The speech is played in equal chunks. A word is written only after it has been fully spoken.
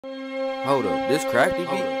Hold up, this crafty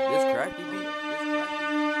beat?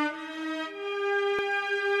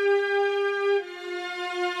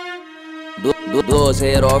 Blow his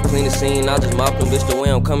head off, clean the scene, I just mop him, bitch, the way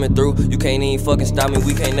I'm coming through. You can't even fucking stop me,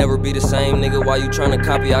 we can't never be the same, nigga. Why you tryna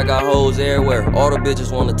copy? I got hoes everywhere, all the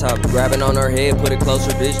bitches wanna top me. Grabbing on her head, put it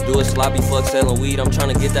closer, bitch, do it sloppy, fuck selling weed. I'm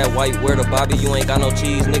tryna get that white, where the Bobby? You ain't got no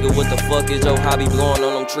cheese, nigga, what the fuck is your hobby? Blowing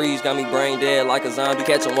on them trees, got me brain dead like a zombie.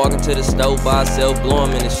 Catch him walking to the stove by himself, blow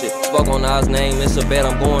him in the shit. Spoke on Oz name, it's a bet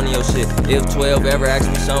I'm going to your shit. If 12 ever ask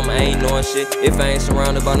me something, I ain't knowing shit. If I ain't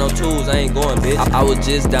surrounded by no tools, I ain't going, bitch. I was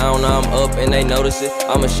just down, now I'm up, and they notice it.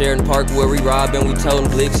 I'm a Sheridan Park where we robbin', we totin'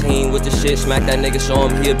 blicks. He ain't with the shit, smack that nigga, show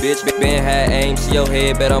him he a bitch. Ben had aim, see your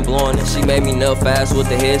head, bet I'm blowing it. She made me nut fast with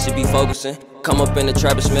the head, she be focusing. Come up in the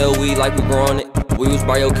trap and smell weed like we growing it. We was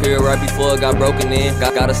by your crib right before it got broken in.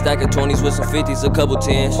 Got a stack of 20s with some 50s, a couple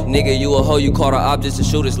 10s. Nigga, you a hoe, you caught our objects to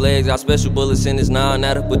shoot his legs. Got special bullets in his 9,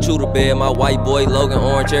 that'll put you to bed. My white boy, Logan,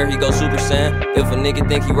 orange hair, he go Super Saiyan. If a nigga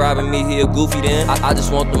think he robbing me, he a goofy then. I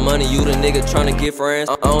just want the money, you the nigga tryna get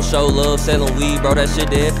friends. I don't show love, selling weed, bro, that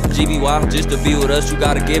shit dead. GBY, just to be with us, you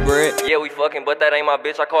gotta get bread. Yeah, we fucking, but that ain't my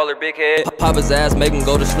bitch, I call her big head. Pop his ass, make him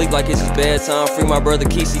go to sleep like it's his bedtime. Free my brother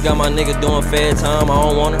Kesey, got my nigga doing fed time. I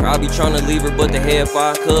don't want her, I be tryna leave her, but the head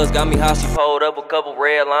fire. Cuz got me how she pulled up a couple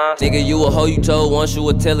red lines. Nigga, you a hoe, you told once, you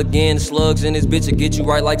would tell again. The slugs in this bitch will get you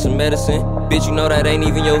right like some medicine. Bitch, you know that ain't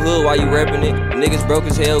even your hood, why you reppin' it? Niggas broke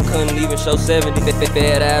as hell, couldn't even show 70.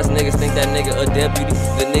 Fed ass niggas think that nigga a deputy.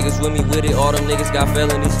 The niggas with me with it, all them niggas got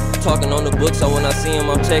felonies. Talking on the book, so when I see him,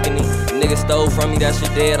 I'm checking it. Nigga stole from me, that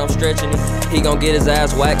shit dead, I'm stretching it. He gon' get his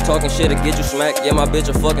ass whacked, talking shit to get you smacked. Yeah, my bitch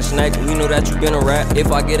a fucking snack, we know that you been a rat.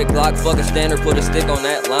 If I get a Glock, fucking standard, put a stick on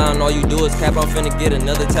that line. All you do is cap, I'm finna get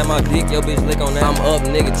another, tap my dick, yo bitch lick on that. I'm up,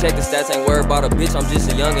 nigga, check the stats, ain't worried about a bitch, I'm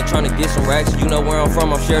just a youngin' tryna get some racks. You know where I'm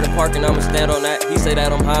from, I'm Sheridan Park and I'ma stand on that. He say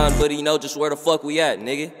that I'm high, but he know just where the fuck we at,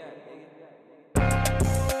 nigga.